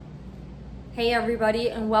Hey everybody,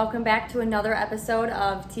 and welcome back to another episode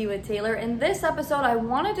of Tea with Taylor. In this episode, I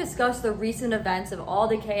want to discuss the recent events of all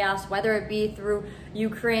the chaos, whether it be through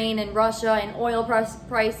Ukraine and Russia and oil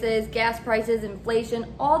prices, gas prices,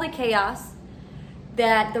 inflation, all the chaos,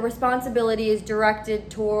 that the responsibility is directed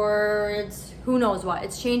towards who knows what.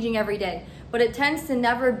 It's changing every day. But it tends to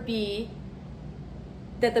never be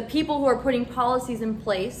that the people who are putting policies in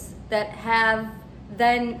place that have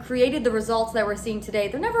then created the results that we're seeing today,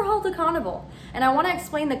 they're never held accountable. And I want to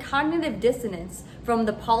explain the cognitive dissonance from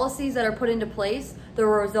the policies that are put into place, the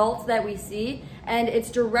results that we see, and it's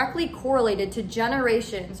directly correlated to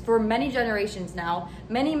generations, for many generations now,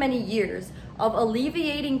 many years, of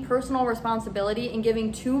alleviating personal responsibility and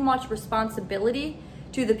giving too much responsibility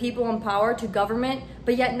to the people in power, to government,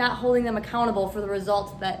 but yet not holding them accountable for the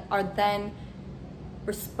results that are then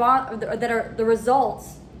that are the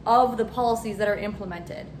results of the policies that are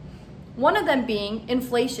implemented. One of them being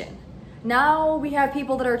inflation. Now we have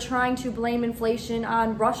people that are trying to blame inflation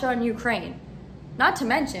on Russia and Ukraine. Not to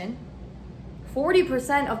mention,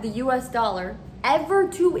 40% of the US dollar ever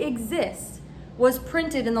to exist was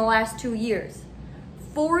printed in the last 2 years.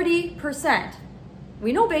 40%.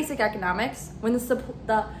 We know basic economics. When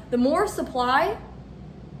the more supply,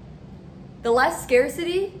 the less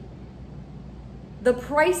scarcity, the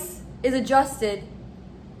price is adjusted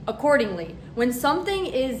accordingly. When something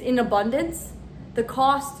is in abundance, the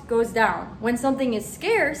cost goes down. When something is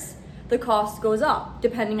scarce, the cost goes up,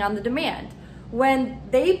 depending on the demand. When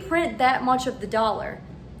they print that much of the dollar,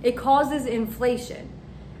 it causes inflation.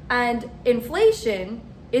 And inflation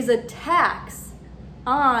is a tax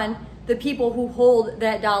on the people who hold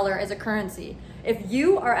that dollar as a currency. If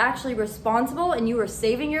you are actually responsible and you are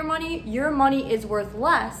saving your money is worth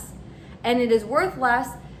less. And it is worth less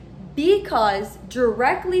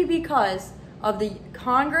directly because of the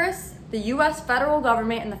Congress, the US federal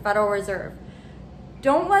government, and the Federal Reserve.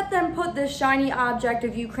 Don't let them put this shiny object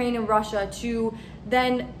of Ukraine and Russia to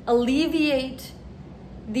then alleviate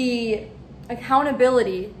the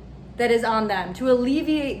accountability that is on them, to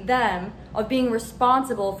alleviate them of being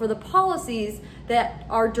responsible for the policies that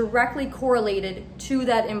are directly correlated to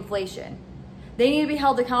that inflation. They need to be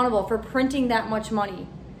held accountable for printing that much money.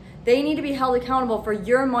 They need to be held accountable for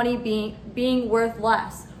your money being worth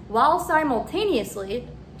less, while simultaneously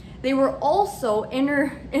they were also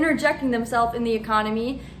interjecting themselves in the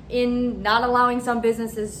economy in not allowing some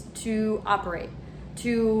businesses to operate,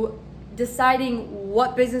 to deciding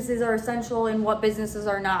what businesses are essential and what businesses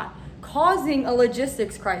are not, causing a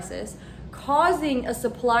logistics crisis, causing a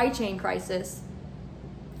supply chain crisis,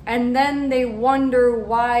 and then they wonder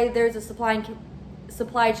why there's a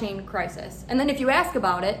supply chain crisis. And then if you ask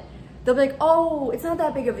about it, they'll be like, oh, it's not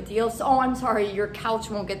that big of a deal. So, oh, I'm sorry, your couch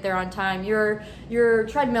won't get there on time. Your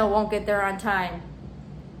treadmill won't get there on time.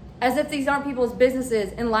 As if these aren't people's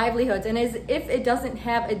businesses and livelihoods, and as if it doesn't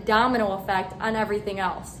have a domino effect on everything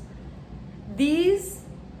else. These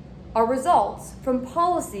are results from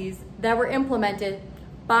policies that were implemented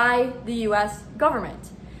by the US government.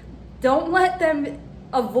 Don't let them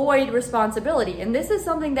avoid responsibility. And this is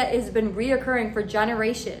something that has been reoccurring for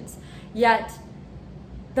generations. Yet,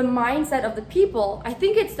 the mindset of the people, I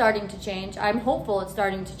think it's starting to change. I'm hopeful it's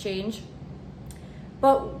starting to change.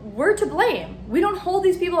 But we're to blame. We don't hold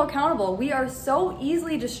these people accountable. We are so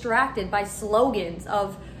easily distracted by slogans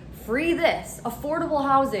of free this, affordable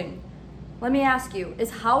housing. Let me ask you,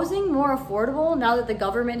 is housing more affordable now that the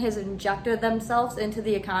government has injected themselves into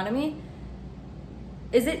the economy?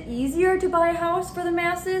 Is it easier to buy a house for the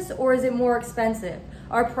masses, or is it more expensive?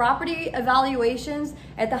 Are property evaluations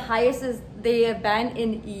at the highest as they have been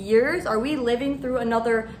in years? Are we living through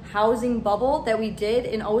another housing bubble that we did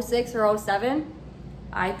in 06 or 07?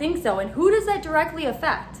 I think so. And who does that directly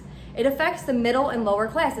affect? It affects the middle and lower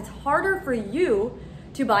class. It's harder for you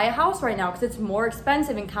to buy a house right now because it's more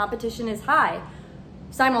expensive and competition is high.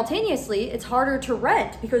 Simultaneously, it's harder to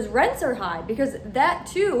rent because rents are high, because that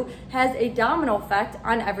too has a domino effect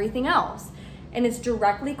on everything else. And it's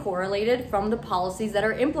directly correlated from the policies that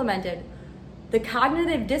are implemented. The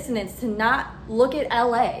cognitive dissonance to not look at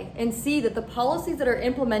LA and see that the policies that are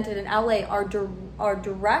implemented in LA are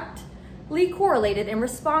directly correlated and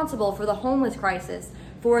responsible for the homeless crisis,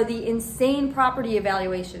 for the insane property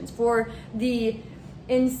evaluations, for the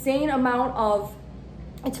insane amount of,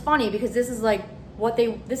 it's funny because this is like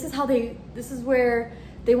this is where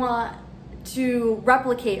they want to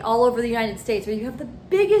replicate all over the United States, where you have the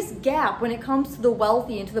biggest gap when it comes to the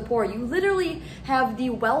wealthy and to the poor. You literally have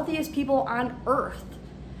the wealthiest people on earth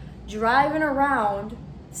driving around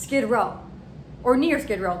Skid Row or near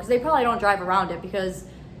Skid Row, because they probably don't drive around it because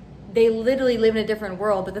they literally live in a different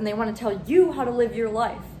world, but then they want to tell you how to live your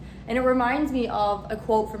life. And it reminds me of a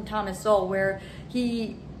quote from Thomas Sowell where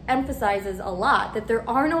he emphasizes a lot that there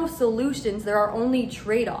are no solutions, there are only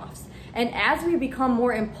trade-offs. And as we become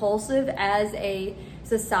more impulsive as a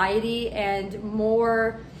society and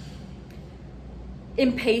more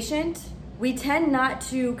impatient, we tend not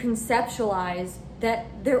to conceptualize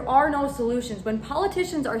that there are no solutions. When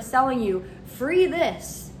politicians are selling you free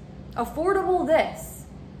this, affordable this,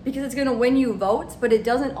 because it's going to win you votes, but it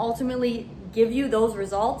doesn't ultimately give you those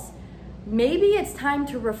results, maybe it's time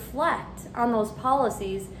to reflect on those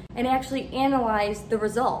policies and actually analyze the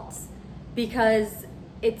results, because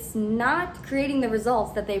it's not creating the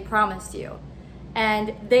results that they promised you.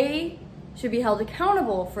 And they should be held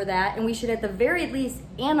accountable for that, and we should at the very least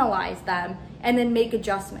analyze them and then make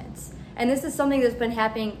adjustments. And this is something that's been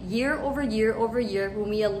happening year over year over year when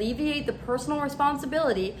we alleviate the personal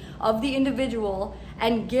responsibility of the individual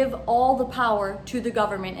and give all the power to the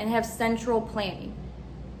government and have central planning.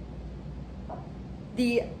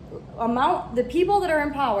 The people that are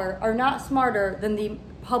in power are not smarter than the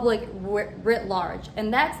public writ large.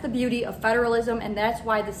 And that's the beauty of federalism, and that's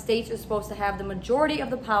why the states are supposed to have the majority of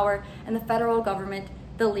the power and the federal government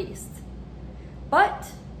the least.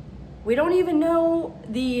 But we don't even know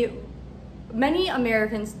many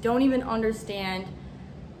Americans don't even understand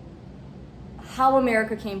how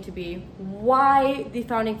America came to be, why the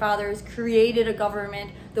founding fathers created a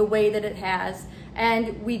government the way that it has,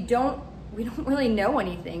 and we don't really know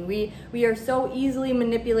anything. We are so easily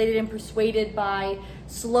manipulated and persuaded by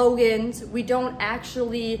slogans. We don't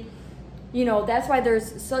actually, that's why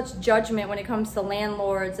there's such judgment when it comes to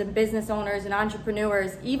landlords and business owners and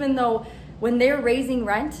entrepreneurs, even though when they're raising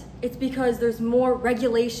rent, it's because there's more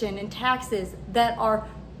regulation and taxes that are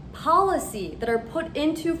policy, that are put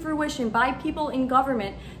into fruition by people in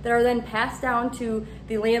government, that are then passed down to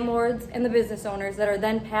the landlords and the business owners, that are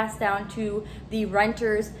then passed down to the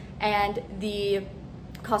renters and the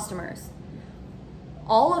customers.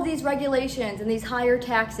 All of these regulations and these higher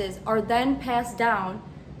taxes are then passed down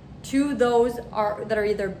to those that are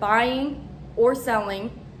either buying or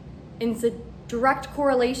selling. It's a direct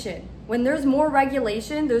correlation. When there's more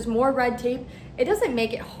regulation, there's more red tape, it doesn't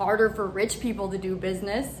make it harder for rich people to do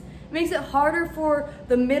business. It makes it harder for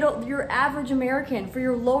your average American, for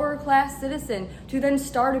your lower class citizen to then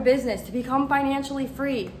start a business, to become financially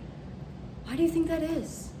free. Why do you think that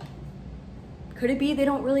is? Could it be they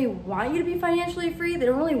don't really want you to be financially free? They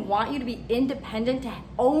don't really want you to be independent, to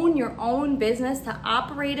own your own business, to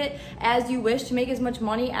operate it as you wish, to make as much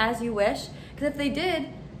money as you wish? Because if they did,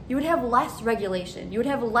 you would have less regulation, you would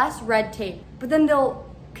have less red tape. But then they'll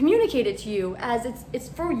communicate it to you as it's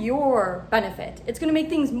for your benefit. It's gonna make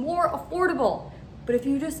things more affordable. But if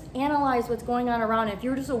you just analyze what's going on around it, if you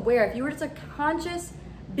were just aware, if you were just a conscious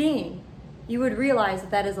being, you would realize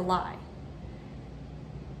that is a lie.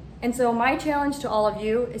 And so my challenge to all of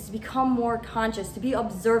you is to become more conscious, to be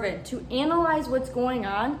observant, to analyze what's going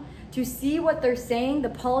on, to see what they're saying, the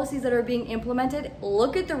policies that are being implemented,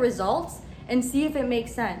 look at the results, and see if it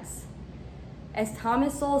makes sense. As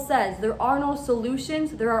Thomas Sowell says, there are no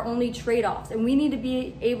solutions, there are only trade-offs. And we need to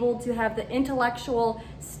be able to have the intellectual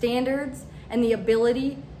standards and the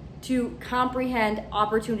ability to comprehend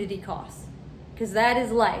opportunity costs. Because that is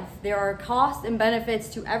life. There are costs and benefits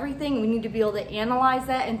to everything. We need to be able to analyze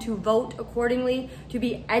that and to vote accordingly, to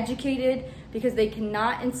be educated, because they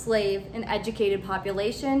cannot enslave an educated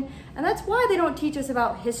population. And that's why they don't teach us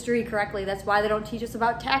about history correctly. That's why they don't teach us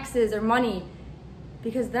about taxes or money.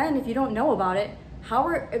 Because then if you don't know about it,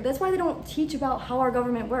 that's why they don't teach about how our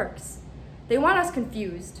government works. They want us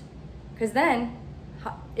confused. Because then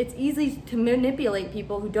it's easy to manipulate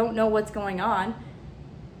people who don't know what's going on.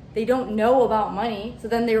 They don't know about money, so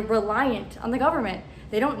then they're reliant on the government.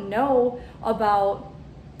 They don't know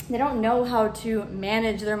how to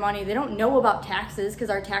manage their money. They don't know about taxes because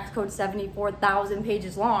our tax code is 74,000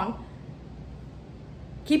 pages long.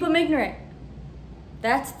 Keep them ignorant.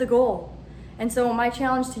 That's the goal. And so my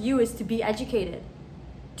challenge to you is to be educated,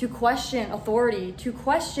 to question authority, to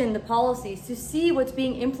question the policies, to see what's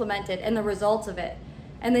being implemented and the results of it,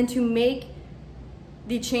 and then to make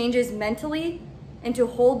the changes mentally and to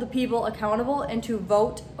hold the people accountable and to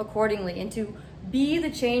vote accordingly and to be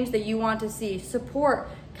the change that you want to see. Support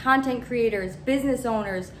content creators, business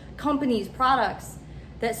owners, companies, products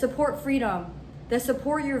that support freedom, that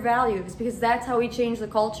support your values, because that's how we change the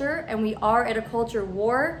culture, and we are at a culture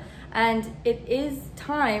war, and it is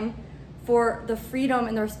time for the freedom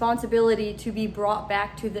and the responsibility to be brought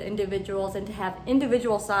back to the individuals and to have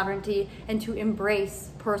individual sovereignty and to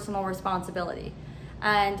embrace personal responsibility.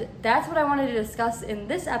 And that's what I wanted to discuss in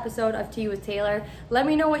this episode of Tea with Taylor. Let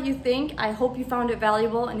me know what you think. I hope you found it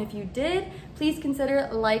valuable, and if you did, please please consider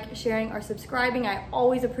like, sharing, or subscribing. I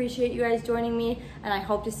always appreciate you guys joining me, and I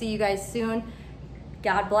hope to see you guys soon.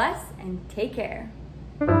 God bless and take care.